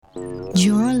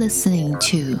You're listening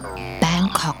to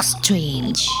Bangkok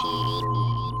Strange.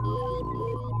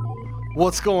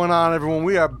 What's going on, everyone?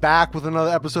 We are back with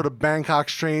another episode of Bangkok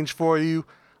Strange for you.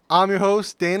 I'm your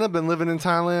host, Dana. Been living in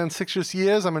Thailand 6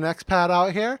 years. I'm an expat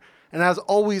out here. And as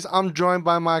always, I'm joined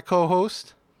by my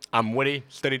co-host. I'm Woody,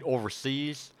 studied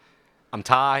overseas. I'm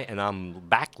Thai, and I'm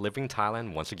back living in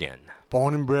Thailand once again.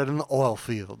 Born and bred in the oil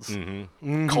fields.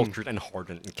 Cultured and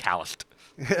hardened and calloused.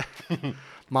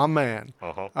 My man.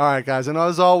 Uh-huh. All right, guys. And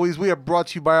as always, we are brought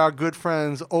to you by our good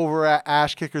friends over at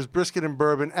Ash Kickers Brisket and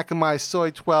Bourbon, Ekamai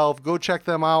Soy 12. Go check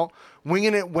them out.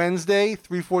 Winging It Wednesday,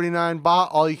 $3.49 baht,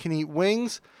 all you can eat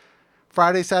wings.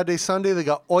 Friday, Saturday, Sunday, they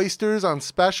got oysters on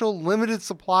special, limited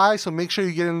supply, so make sure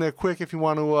you get in there quick if you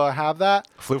want to have that.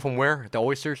 Flew from where? The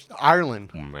oysters?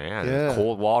 Ireland. Oh, man, Yeah.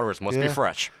 cold waters must be Yeah.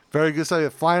 fresh. Very good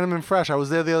stuff. Flying them in fresh. I was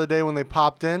there the other day when they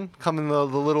popped in, come in the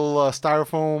little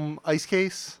styrofoam ice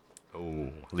case. Oh,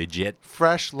 legit.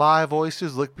 Fresh, live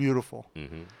oysters look beautiful.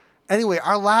 Anyway,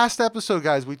 our last episode,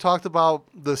 guys, we talked about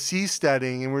the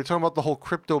seasteading, and we were talking about the whole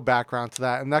crypto background to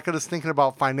that, and that got us thinking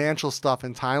about financial stuff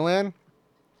in Thailand.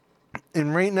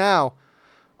 And right now,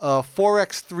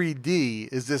 Forex 3D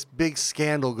is this big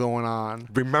scandal going on.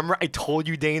 Remember I told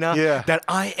you, Dana, Yeah. that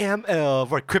I am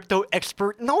a crypto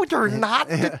expert? No, you're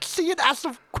not. You see it as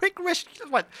a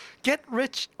get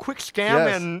rich quick scam,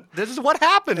 Yes. and this is what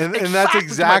happened. And that's my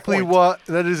exactly point. what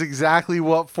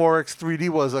Forex 3D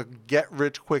was, a get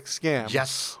rich quick scam.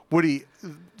 Yes. Woody,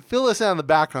 fill us in on the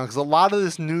background, because a lot of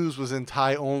this news was in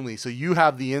Thai only, so you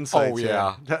have the insights. Oh,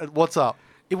 yeah. Here. What's up?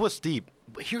 It was deep.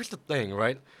 But here's the thing,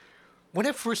 right? When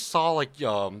I first saw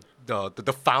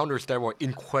the founders that were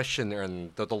in question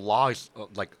and the law is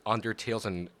on their tails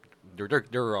and they're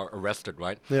arrested,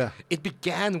 right? Yeah. It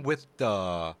began with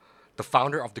the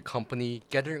founder of the company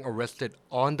getting arrested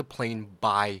on the plane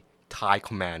by Thai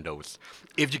commandos.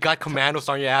 If you got commandos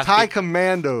on your ass, Thai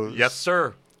commandos. yes,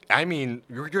 sir. I mean,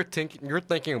 you're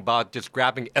thinking about just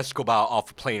grabbing Escobar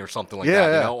off a plane or something like Yeah, that,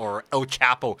 yeah. you know, or El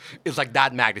Chapo. It's like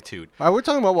that magnitude. All right, we're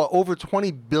talking about, over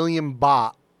 20 billion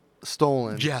baht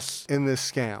stolen Yes. in this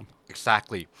scam.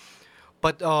 Exactly,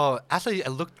 but as I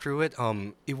looked through it,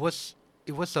 it was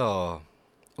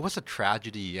a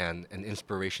tragedy and an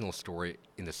inspirational story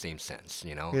in the same sense.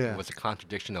 You know, Yeah. it was a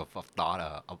contradiction of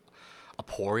thought,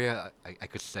 aporia, I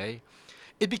could say.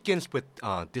 It begins with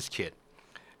this kid.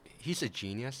 He's a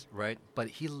genius, right? But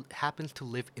he happens to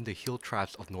live in the hill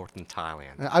tribes of northern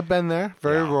Thailand. I've been there.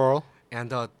 Very Yeah. rural. And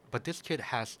but this kid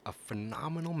has a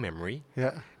phenomenal memory.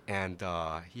 Yeah. And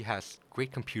he has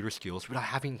great computer skills without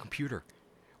having a computer.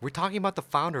 We're talking about the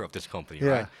founder of this company, Yeah.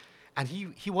 right? And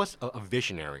he was a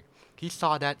visionary. He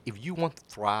saw that if you want to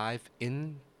thrive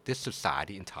in this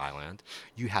society in Thailand,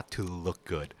 you have to look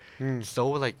good.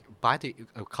 So, by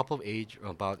a couple of age,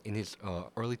 about in his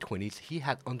early 20s, he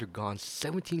had undergone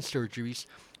 17 surgeries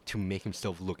to make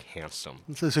himself look handsome.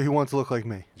 So he wants to look like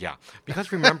me. Yeah,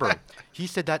 because remember, he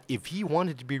said that if he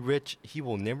wanted to be rich, he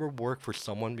will never work for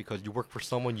someone, because you work for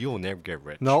someone, you'll never get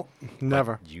rich. Nope, But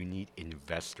never. you need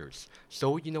investors.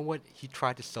 So you know what? He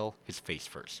tried to sell his face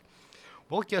first.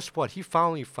 Well, guess what? He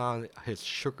finally found his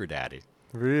sugar daddy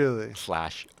Really?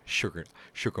 / sugar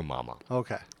mama.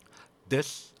 Okay.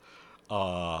 This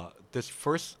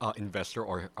first investor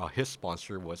or his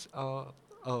sponsor was a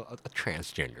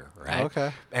transgender, right?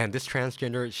 Okay. And this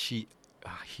transgender,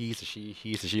 he's a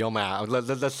she. Oh man,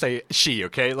 let's say she.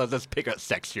 Okay, let's pick a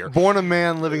sex here. Born a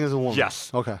man, living as a woman.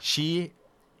 Yes. Okay. She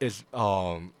is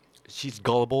she's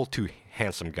gullible to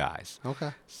handsome guys.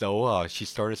 Okay. So she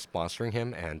started sponsoring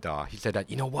him, and he said that,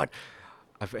 you know what,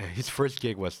 his first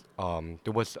gig was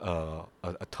there was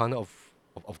a ton of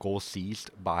gold seized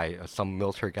by some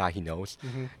military guy he knows,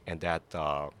 and that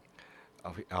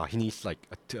he needs like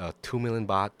 2 million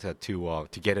baht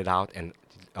to get it out and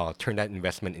turn that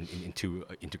investment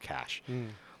into cash.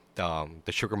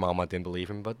 The sugar mama didn't believe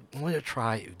him, but wanted to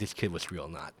try if this kid was real or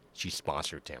not. She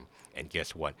sponsored him, and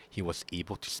guess what? He was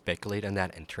able to speculate on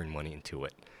that and turn money into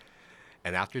it.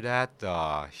 And after that,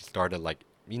 he started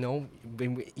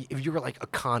if you're like a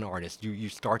con artist, you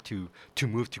start to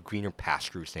move to greener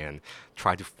pastures and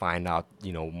try to find out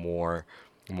more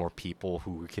people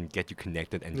who can get you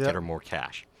connected and Yep. get more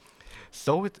cash.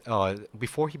 So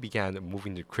before he began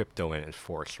moving to crypto and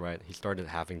Forex, right, he started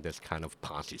having this kind of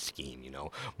Ponzi scheme,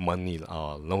 money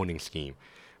loaning scheme,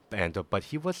 and but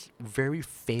he was very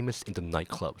famous in the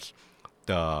nightclubs,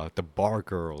 the bar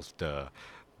girls, the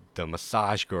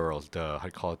massage girls,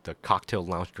 the cocktail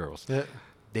lounge girls. Yeah.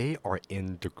 They are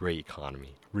in the gray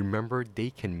economy. Remember, they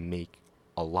can make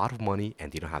a lot of money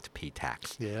and they don't have to pay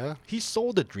tax. Yeah. He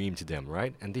sold the dream to them,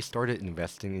 right? And they started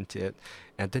investing into it.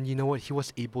 And then, you know what? He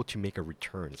was able to make a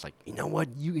return. It's like, you know what?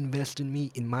 You invest in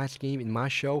me, in my scheme, in my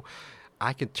show.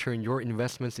 I can turn your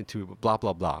investments into blah,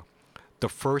 blah, blah. The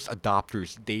first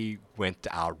adopters, they went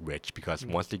out rich because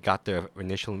once they got their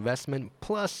initial investment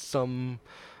plus some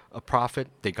profit,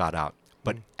 they got out.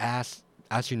 But as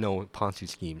you know, Ponzi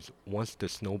schemes, once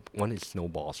it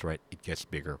snowballs, right, it gets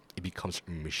bigger. It becomes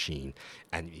a machine,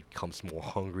 and it becomes more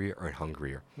hungrier and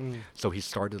hungrier. So he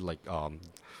started like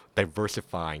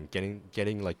diversifying,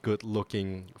 getting like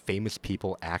good-looking, famous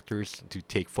people, actors to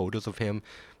take photos of him,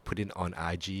 put it on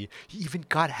IG. He even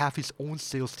got half his own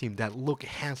sales team that look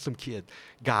handsome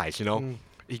guys.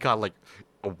 He got like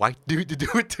a white dude to do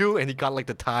it too, and he got like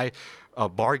the Thai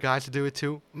bar guys to do it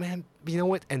too. Man, you know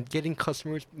what? And getting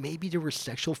customers, maybe there were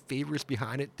sexual favors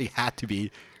behind it. They had to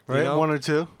be, Right, you know? one or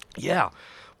two. Yeah,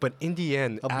 but in the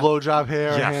end, A blowjob here,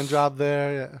 a Yes. hand job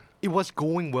there. Yeah. it was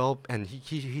going well, and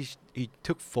he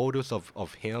took photos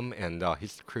of him and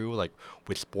his crew like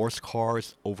with sports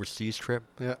cars overseas trip.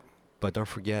 Yeah. But don't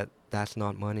forget, that's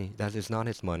not money. That is not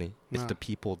his money. It's No. the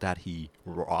people that he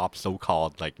robbed,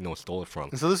 so-called, stole it from.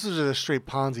 And so this was just a straight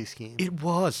Ponzi scheme. It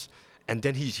was. And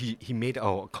then he made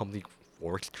a company,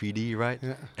 Forex 3D, right?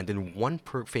 Yeah. And then one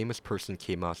famous person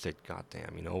came out and said, God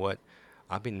damn, you know what?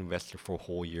 I've been investing for a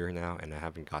whole year now, and I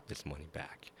haven't got this money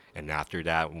back. And after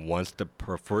that, once the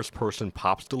first person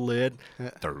pops the lid, Yeah.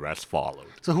 the rest followed.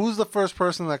 So who was the first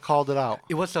person that called it out?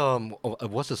 It was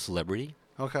a celebrity.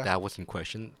 Okay. That was in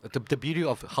question. The beauty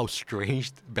of how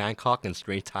strange Bangkok and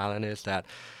strange Thailand is that,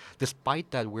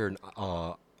 despite that we're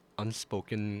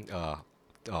unspoken,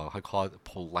 I call it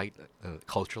polite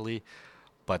culturally,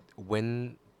 but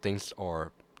when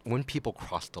people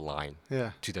cross the line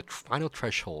Yeah. to the final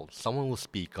threshold, someone will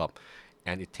speak up,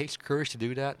 and it takes courage to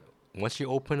do that. Once you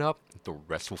open up, the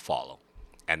rest will follow,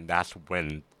 and that's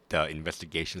when the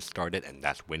investigation started, and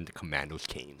that's when the commandos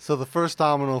came. So the first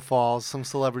domino falls. Some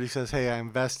celebrity says, "Hey, I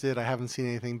invested. I haven't seen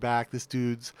anything back. This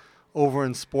dude's over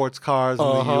in sports cars in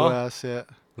the Uh-huh. U.S." Yeah.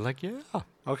 Like, yeah.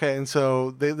 Okay, and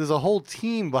so there's a whole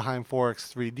team behind Forex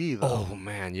 3D, though. Oh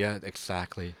man, yeah,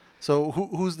 exactly. So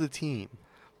who's the team?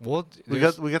 Well, We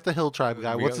got the Hill Tribe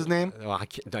guy. What's his name? I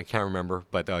can't remember,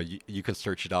 but you can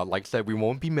search it out. Like I said, we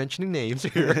won't be mentioning names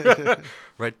here,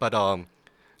 right? But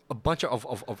a bunch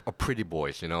of pretty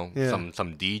boys, Yeah.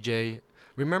 some DJ.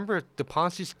 Remember, the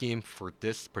Ponzi scheme for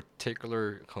this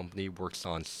particular company works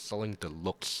on selling the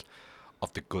looks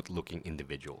of the good-looking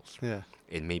individuals. Yeah.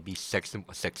 It may be sex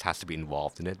has to be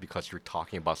involved in it because you're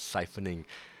talking about siphoning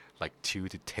like 2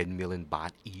 to 10 million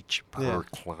baht each per Yeah.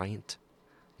 client.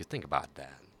 You think about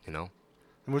that, And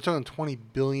we're talking 20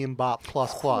 billion baht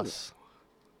plus.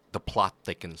 The plot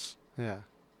thickens. Yeah.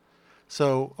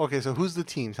 So, okay, so who's the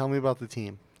team? Tell me about the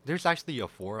team. There's actually a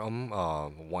forum.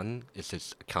 One is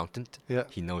his accountant. Yeah.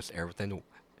 He knows everything.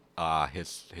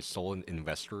 His sole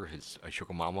investor, his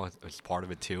sugar mama, is part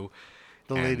of it too.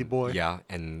 The lady boy. Yeah,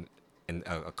 and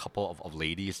a couple of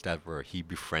ladies that he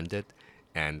befriended,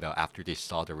 and after they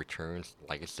saw the returns,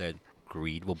 like I said,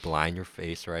 greed will blind your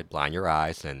face, right? Blind your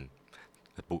eyes, and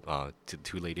the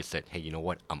two ladies said, "Hey, you know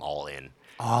what? I'm all in."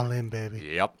 All in, baby.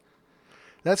 Yep.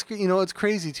 That's it's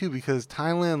crazy too because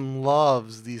Thailand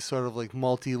loves these sort of like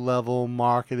multi-level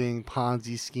marketing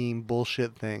Ponzi scheme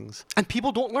bullshit things. And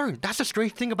people don't learn. That's the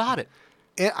strange thing about it.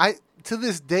 And to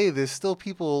this day, there's still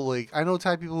people like I know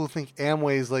Thai people who think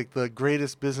Amway is like the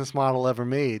greatest business model ever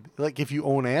made. Like if you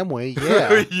own Amway,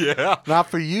 yeah, Yeah. not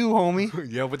for you, homie.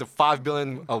 Yeah, with the $5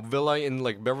 billion villa in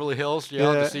like Beverly Hills.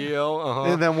 Yeah, Yeah. the CEO. Uh-huh.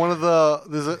 And then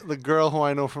the girl who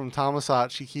I know from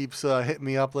Thammasat, she keeps hitting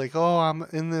me up like, "Oh, I'm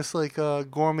in this like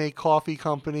gourmet coffee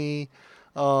company.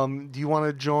 Do you want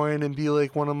to join and be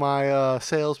like one of my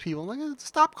salespeople?" I'm like,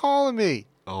 "Stop calling me."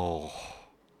 Oh.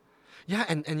 Yeah,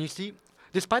 and you see,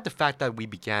 despite the fact that we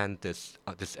began this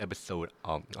episode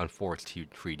on Forex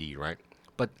 3D, right?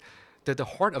 But the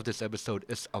heart of this episode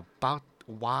is about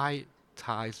why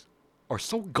Thais are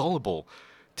so gullible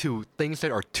to things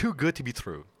that are too good to be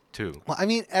true, too. Well, I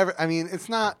mean, that's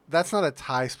not a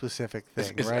Thai specific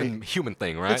thing, It's right? a human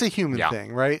thing, right? It's a human Yeah.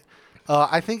 thing, right?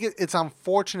 I think it's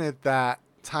unfortunate that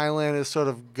Thailand is sort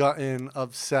of gotten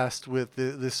obsessed with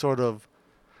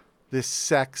this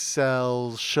sex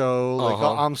sells show. Like,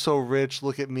 Uh-huh. oh, I'm so rich.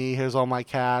 Look at me. Here's all my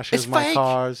cash. Here's It's my fake.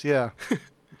 cars. Yeah.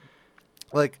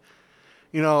 Like,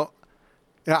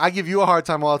 Yeah, I give you a hard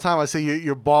time all the time. I say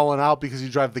you're balling out because you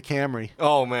drive the Camry,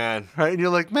 Oh man. right? And you're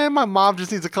like, man, my mom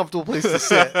just needs a comfortable place to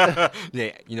sit.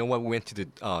 Yeah, you know what? We went to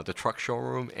the truck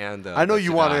showroom and I know the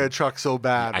you wanted sedan. a truck so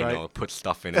bad, I right? know, put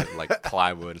stuff in it like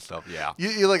plywood and stuff. Yeah,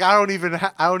 You're like, I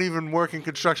don't even work in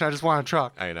construction. I just want a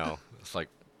truck. I know. It's like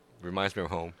reminds me of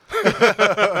home.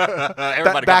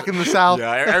 Back in the South.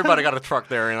 Yeah, everybody got a truck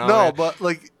there. You know. No, right? but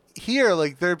like here,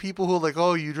 like there are people who are like,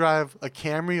 oh, you drive a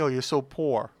Camry, oh, you're so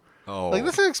poor. Oh. Like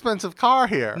that's an expensive car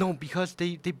here. No, because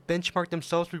they benchmark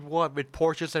themselves with what? With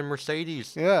Porsches and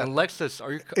Mercedes. Yeah. And Lexus.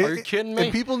 Are you kidding me?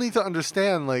 And people need to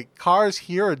understand, like cars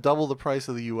here are double the price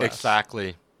of the U.S.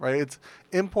 Exactly. Right? It's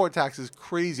import tax is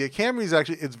crazy. A Camry is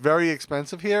actually it's very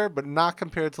expensive here, but not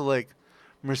compared to like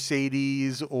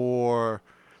Mercedes or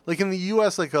like in the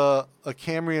U.S. like a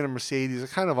Camry and a Mercedes are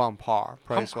kind of on par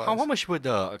price wise. How much would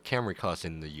a Camry cost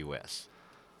in the U.S.?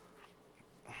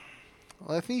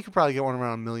 Well, I think you could probably get one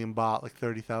around $1 million baht, like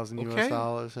 30,000 Okay. US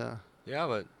dollars. Yeah. Yeah,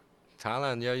 but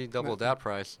Thailand, yeah, you double that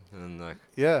price, and like,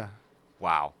 Yeah.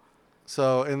 wow.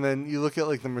 So and then you look at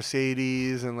like the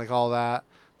Mercedes and like all that.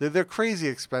 They're crazy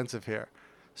expensive here.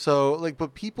 So like,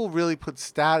 but people really put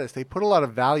status. They put a lot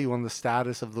of value on the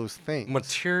status of those things.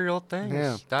 Material things.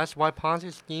 Yeah. That's why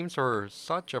Ponzi schemes are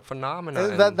such a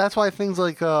phenomenon. That's why things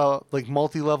like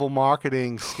multi-level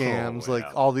marketing scams, like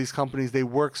yeah. all these companies, they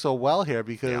work so well here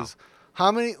because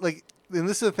how many like. And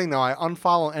this is the thing now. I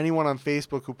unfollow anyone on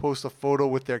Facebook who posts a photo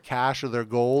with their cash or their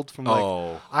gold from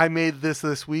like, I made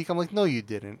this week. I'm like, no, you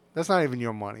didn't. That's not even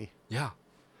your money. Yeah.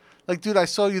 Like, dude, I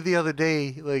saw you the other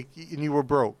day, like, and you were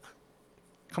broke.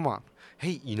 Come on.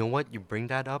 Hey, you know what? You bring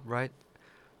that up, right?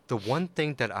 The one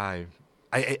thing that I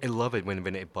love it when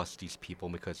it busts these people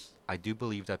because I do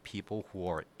believe that people who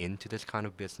are into this kind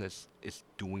of business is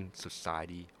doing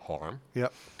society harm.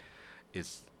 Yep.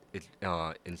 It's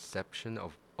inception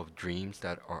of dreams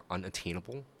that are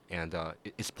unattainable, and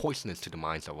it's poisonous to the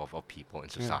minds of people in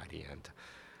society. And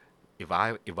if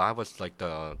I was like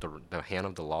the hand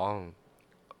of the law,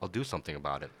 I'll do something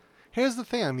about it. Here's the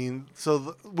thing. I mean,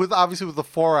 so with the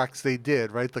Forex they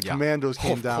did, right? The commandos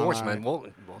came down. Of course, on man. it. Well,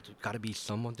 there's got to be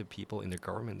some of the people in the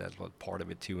government that was part of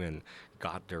it too, and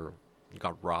got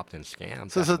robbed and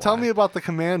scammed. So tell me about the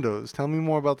commandos. Tell me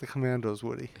more about the commandos,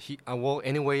 Woody.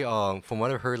 Anyway, from what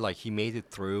I heard, like he made it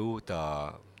through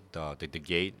the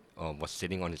gate. Was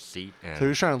sitting on his seat, and So he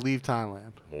was trying to leave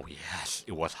Thailand. oh yes,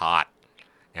 it was hot,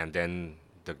 and then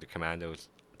the commandos,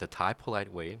 the Thai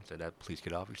polite way, said that please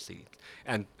get off your seat.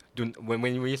 And when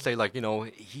you say like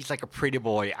he's like a pretty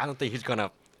boy, I don't think he's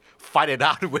gonna fight it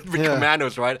out with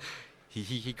commandos, right?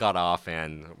 He got off,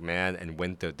 and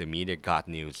when the media got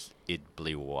news, it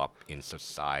blew up in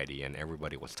society, and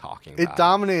everybody was talking about It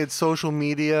dominated social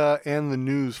media and the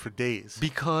news for days.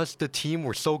 because the team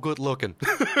were so good looking.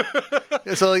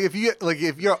 So if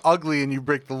you're ugly and you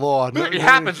break the law, It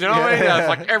happens, you know what I mean? Yeah. It's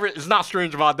like it's not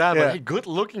strange about that, Yeah. but hey, good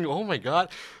looking. Oh my god,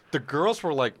 the girls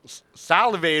were like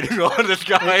salivating on this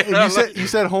guy. And you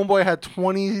said homeboy had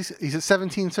 20. He said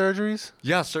 17 surgeries.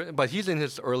 Yeah, sir, but he's in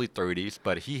his early 30s,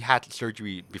 but he had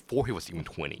surgery before he was even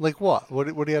 20. Like what? What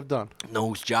do you have done?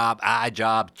 Nose job, eye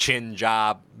job, chin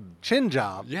job. Chin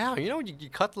job. Yeah, you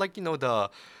cut like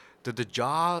the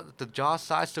jaw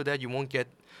size so that you won't get,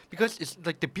 because it's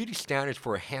like the beauty standards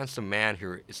for a handsome man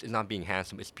here is not being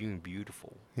handsome, it's being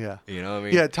beautiful. Yeah. You know what I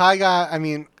mean? Yeah, Thai guy. I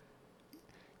mean,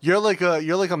 you're like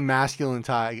a masculine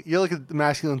Thai. You're like a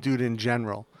masculine dude in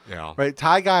general, Yeah. right?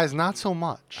 Thai guys, not so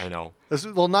much. I know.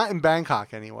 Well, not in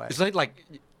Bangkok anyway. It's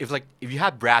like if you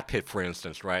had Brad Pitt, for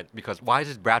instance, right? Because why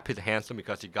is Brad Pitt handsome?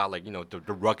 Because he got like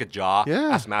the rugged jaw,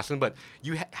 Yeah. as masculine. But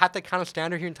you had that kind of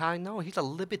standard here in Thailand. No, he's a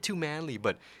little bit too manly.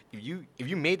 But if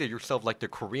you made it yourself like the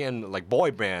Korean like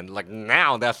boy band, like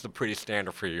now that's the pretty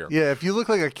standard for you. Yeah, if you look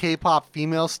like a K-pop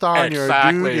female star and you're a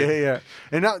Exactly. dude, yeah.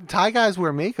 And now Thai guys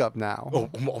wear makeup now.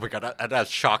 Oh my god, that's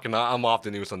shocking. I'm off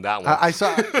the news on that one. I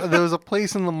saw there was a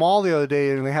place in the mall the other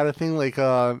day, and they had a thing like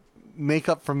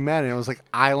makeup for men, and it was like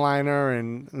eyeliner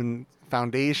and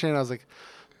foundation. I was like,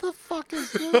 the fuck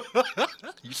is this?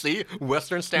 You see,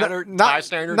 Western standard, Not- Thai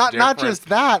standard, Not different. just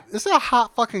that. This is a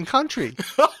hot fucking country.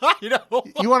 you know.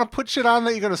 You want to put shit on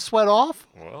that you're gonna sweat off?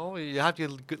 Well, you have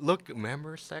to look.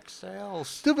 Remember, sex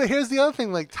sells. Dude, but here's the other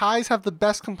thing. Like, Thais have the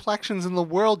best complexions in the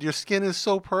world. Your skin is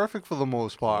so perfect for the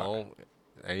most part. Well,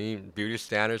 any beauty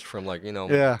standards from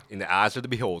Yeah. in the eyes of the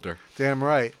beholder. Damn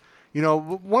right.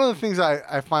 One of the things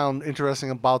I found interesting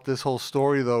about this whole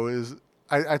story, though, is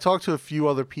I talked to a few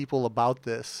other people about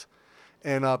this,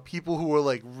 and people who were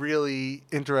like really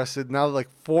interested now that like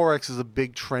Forex is a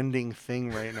big trending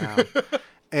thing right now.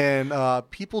 And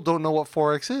people don't know what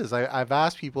Forex is. I've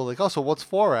asked people, like, oh, so what's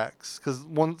Forex? Because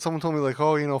someone told me, like,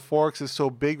 oh, Forex is so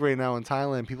big right now in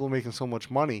Thailand. People are making so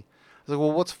much money. I was like,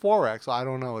 well, what's Forex? Well, I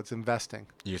don't know. It's investing.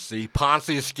 You see,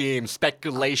 Ponzi scheme,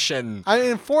 speculation.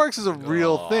 And Forex is a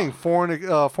real thing.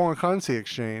 Foreign currency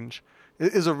exchange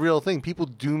is a real thing. People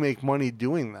do make money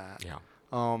doing that. Yeah.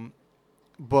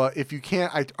 But if you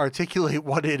can't articulate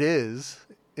what it is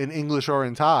in English or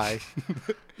in Thai,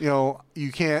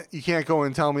 you can't go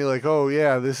and tell me, like, oh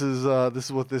yeah, this is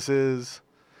what this is,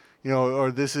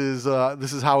 or this is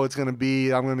how it's gonna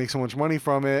be. I'm gonna make so much money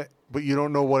from it, but you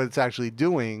don't know what it's actually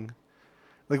doing.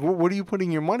 Like, what are you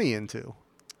putting your money into?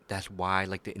 That's why,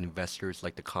 like, the investors,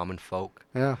 like the common folk,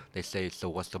 Yeah. they say, so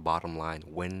what's the bottom line?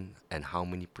 When and how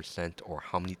many % or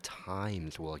how many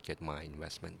times will I get my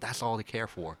investment? That's all they care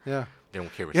for. Yeah. They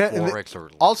don't care if it's Forex or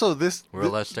also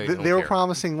real estate. They were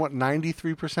promising, what,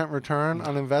 93% return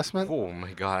on investment? Oh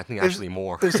my God, I think actually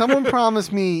more. If someone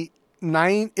promised me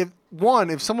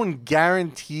if someone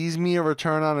guarantees me a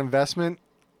return on investment,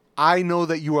 I know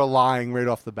that you are lying right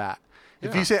off the bat.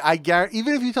 If you say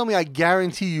even if you tell me I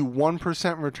guarantee you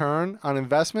 1% return on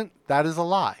investment, that is a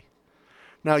lie.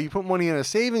 Now, you put money in a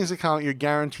savings account, you're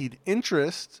guaranteed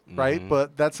interest, right?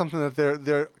 But that's something that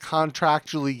they're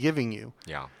contractually giving you.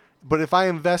 Yeah. But if I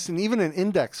invest in even an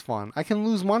index fund, I can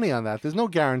lose money on that. There's no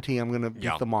guarantee I'm going to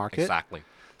beat the market. Exactly.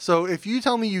 So if you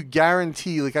tell me you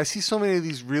guarantee, like I see so many of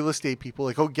these real estate people,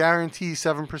 like, oh, guarantee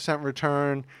 7%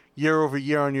 return year over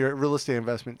year on your real estate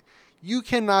investment. You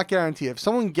cannot guarantee. If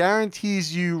someone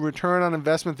guarantees you return on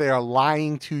investment, they are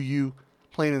lying to you,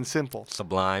 plain and simple.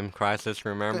 Sublime crisis,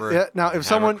 remember? Yeah. Now, if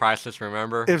someone crisis,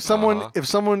 remember? If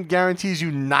someone guarantees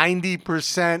you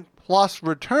 90% plus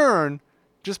return,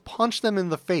 just punch them in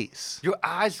the face. Your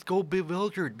eyes go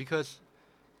bewildered because,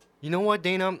 you know what,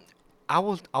 Dana? I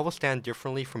will stand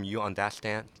differently from you on that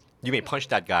stand. You may punch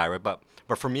that guy, right? But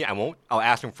for me, I won't. I'll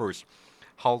ask him first.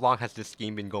 How long has this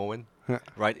scheme been going?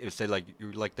 Right? If say like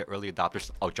you're like the early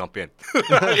adopters, I'll jump in.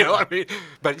 You know what I mean?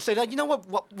 But say like, you know what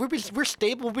we're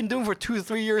stable. We've been doing for 2 to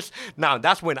 3 years. Now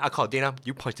that's when I call Dana.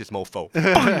 You punch this mofo.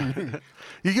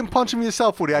 You can punch him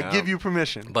yourself, Woody. I give you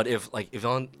permission. But if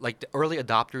on like the early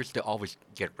adopters, they always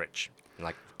get rich.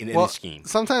 Like in any scheme.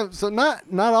 Sometimes, so not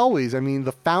always. I mean,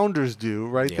 the founders do,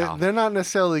 right? Yeah. They're not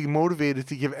necessarily motivated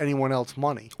to give anyone else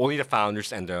money. Only the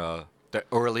founders and the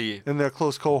early and their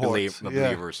close cohorts.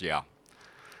 Believers, yeah.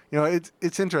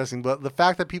 It's interesting, but the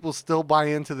fact that people still buy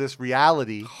into this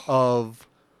reality of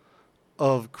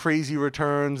crazy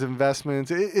returns,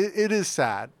 investments, it is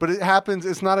sad. But it happens.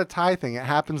 It's not a Thai thing. It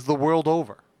happens the world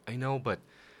over. I know, but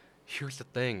here's the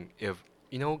thing: if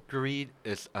greed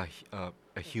is a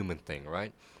human thing,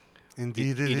 right?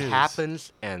 Indeed, it is. It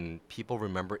happens, and people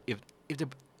remember. If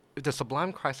the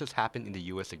sublime crisis happened in the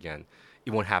U.S. again,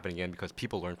 it won't happen again because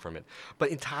people learn from it. But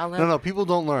in Thailand... No, people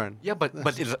don't learn. Yeah, but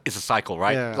it's a cycle,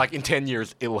 right? Yeah. Like in 10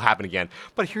 years, it will happen again.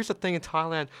 But here's the thing in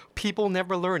Thailand. People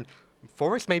never learn.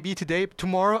 Forex may be today,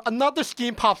 tomorrow, another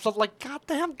scheme pops up. Like,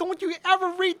 goddamn, don't you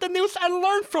ever read the news and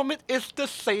learn from it? It's the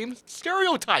same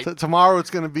stereotype. Tomorrow it's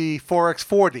going to be Forex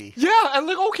 40. Yeah, and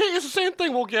like, okay, it's the same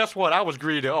thing. Well, guess what? I was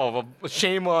greedy. Oh,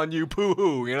 shame on you,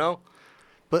 poo-hoo,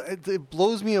 But it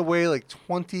blows me away, like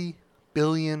 20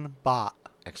 billion baht.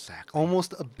 Exactly.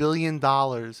 Almost $1 billion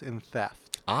in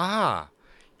theft.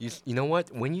 You know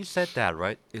what? When you said that,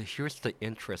 right? Here's the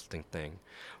interesting thing.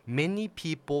 Many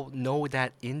people know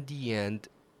that in the end,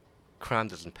 crime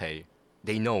doesn't pay.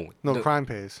 They know. No, crime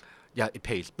pays. Yeah, it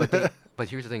pays. But but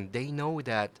here's the thing. They know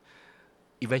that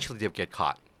eventually they'll get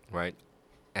caught, right?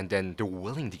 And then they're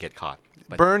willing to get caught.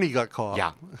 But Bernie got caught.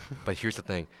 Yeah. But here's the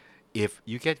thing. If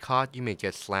you get caught, you may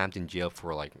get slammed in jail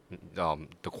for like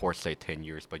the court say 10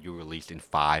 years, but you're released in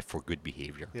 5 for good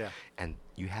behavior. Yeah. And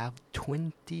you have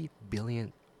 20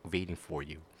 billion waiting for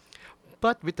you.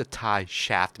 But with the Thai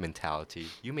shaft mentality,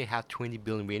 you may have 20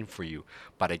 billion waiting for you,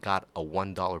 but I got a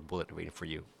 $1 bullet waiting for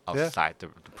you outside the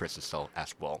prison cell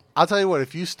as well. I'll tell you what,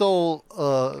 if you stole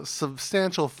a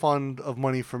substantial fund of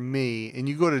money from me and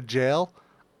you go to jail,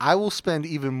 I will spend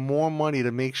even more money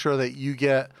to make sure that you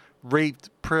get raped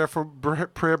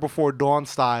prayer before dawn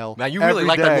style. Now, you really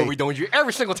like that movie, don't you?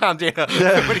 Every single time, Dana,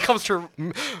 when it comes to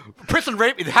prison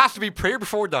rape, it has to be prayer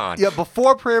before dawn. Yeah,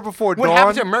 before prayer before dawn. What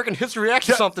happened to American History X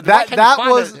or something?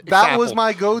 That was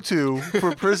my go-to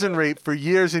for prison rape for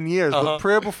years and years. But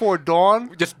prayer before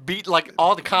dawn. Just beat like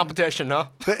all the competition, huh?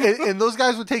 And those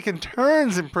guys were taking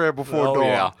turns in prayer before dawn.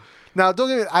 Yeah. Now, don't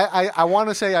get me. I want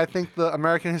to say I think the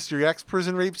American History X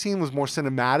prison rape scene was more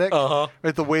cinematic.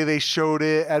 Right, the way they showed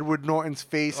it, Edward Norton's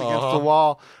face against the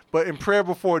wall. But in Prayer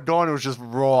Before Dawn, it was just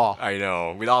raw. I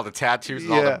know, with all the tattoos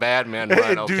and all the bad men.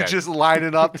 Right? And dude just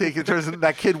lining up, taking turns. And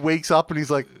that kid wakes up and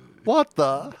he's like, "What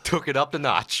the?" Took it up the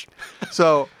notch.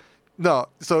 So, no.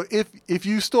 So if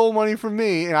you stole money from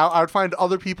me, and I would find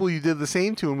other people you did the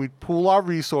same to, and we'd pool our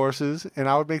resources, and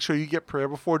I would make sure you get Prayer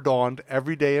Before Dawn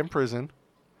every day in prison.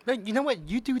 But you know what?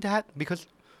 You do that because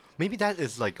maybe that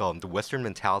is like the Western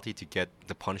mentality to get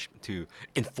the punishment, to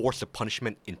enforce the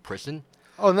punishment in prison.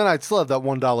 Oh, and then I'd still have that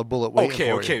 $1 bullet waiting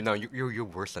for Okay. you. No, you're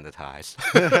worse than the Thais.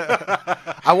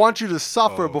 I want you to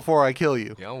suffer before I kill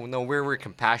you. Yeah, no, we're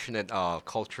compassionate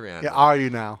culture, and Yeah, are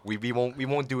you now? we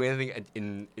won't do anything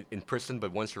in prison.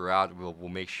 But once you're out, we'll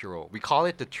make sure. We call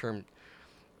it the term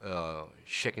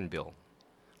check and bill.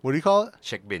 What do you call it?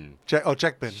 Check bin. Check bin.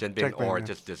 Check bin, Check bin, or yeah.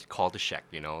 just call the check.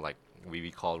 Like we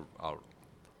call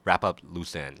wrap up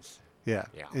loose ends. Yeah,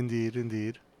 Yeah.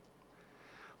 indeed.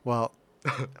 Well,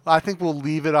 I think we'll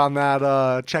leave it on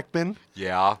that check bin.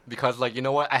 Yeah, because you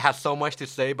know what, I have so much to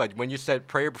say, but when you said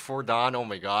Prayer Before Dawn, oh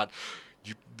my God,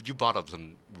 you brought up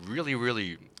some really,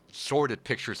 really sordid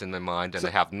pictures in my mind, and I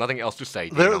have nothing else to say.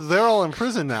 They're all in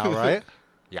prison now, right?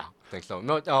 Yeah, I think so.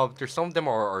 No, there's some of them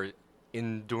are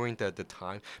in during the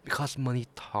time because money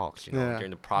talks. Yeah.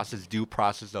 During the due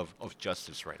process of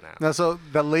justice right now. Now, so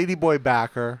that ladyboy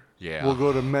backer will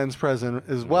go to men's prison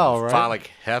as well, right? Find like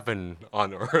heaven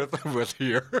on earth with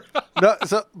here. No,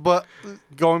 but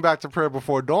going back to Prayer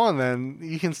Before Dawn, then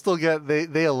you can still get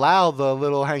they allow the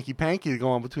little hanky panky to go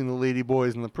on between the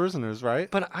ladyboys and the prisoners,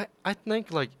 right? But I think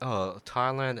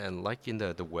Thailand and in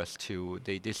the West too,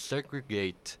 they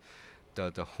segregate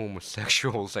the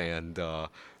homosexuals and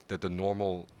the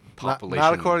normal population.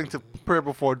 Not according to Prayer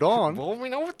Before Dawn. Well, we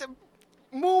know what the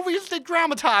movies, they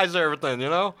dramatize everything,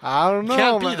 I don't know.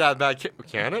 Can't be man. that bad,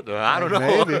 can it? I don't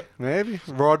know. Maybe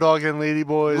raw dog and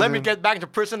ladyboys. Let me get back to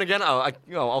prison again.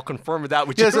 I'll confirm that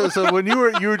with Yeah, you. so when you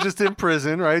were just in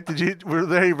prison, right? Were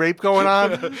there any rape going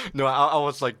on? No, I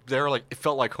was like, it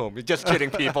felt like home. Just kidding,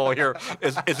 people. Here,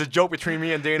 it's a joke between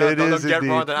me and Dana. It Don't is get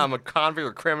wrong indeed. that I'm a convict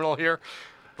or criminal here.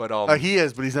 But He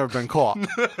is, but he's never been caught.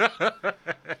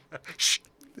 Shh.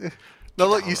 No,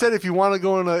 look, you said if you want to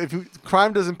go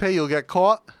crime doesn't pay, you'll get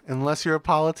caught unless you're a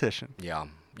politician. Yeah,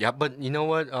 but you know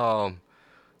what?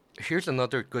 Here's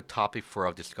another good topic for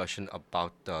our discussion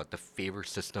about the favor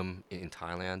system in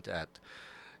Thailand.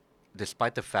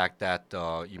 Despite the fact that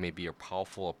you may be a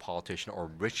powerful politician or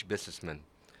rich businessman,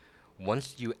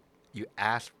 once you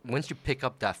pick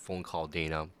up that phone call,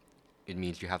 Dana, it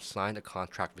means you have signed a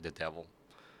contract with the devil.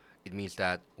 It means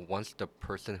that once the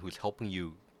person who's helping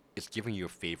you is giving you a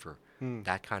favor,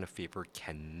 that kind of favor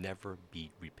can never be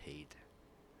repaid.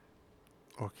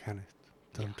 Or can it?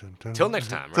 Dun, dun, dun. Till next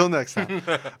time, right? Till next time.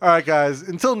 All right, guys.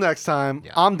 Until next time,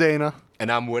 I'm Dana.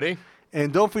 And I'm Woody.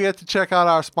 And don't forget to check out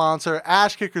our sponsor,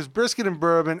 Ash Kickers Brisket and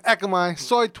Bourbon, Ekamai,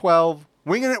 Soy 12,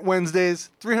 Winging It Wednesdays,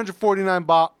 349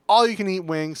 baht, all you can eat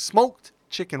wings, smoked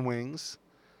chicken wings.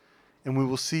 And we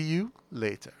will see you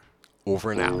later.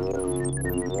 Over and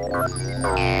out.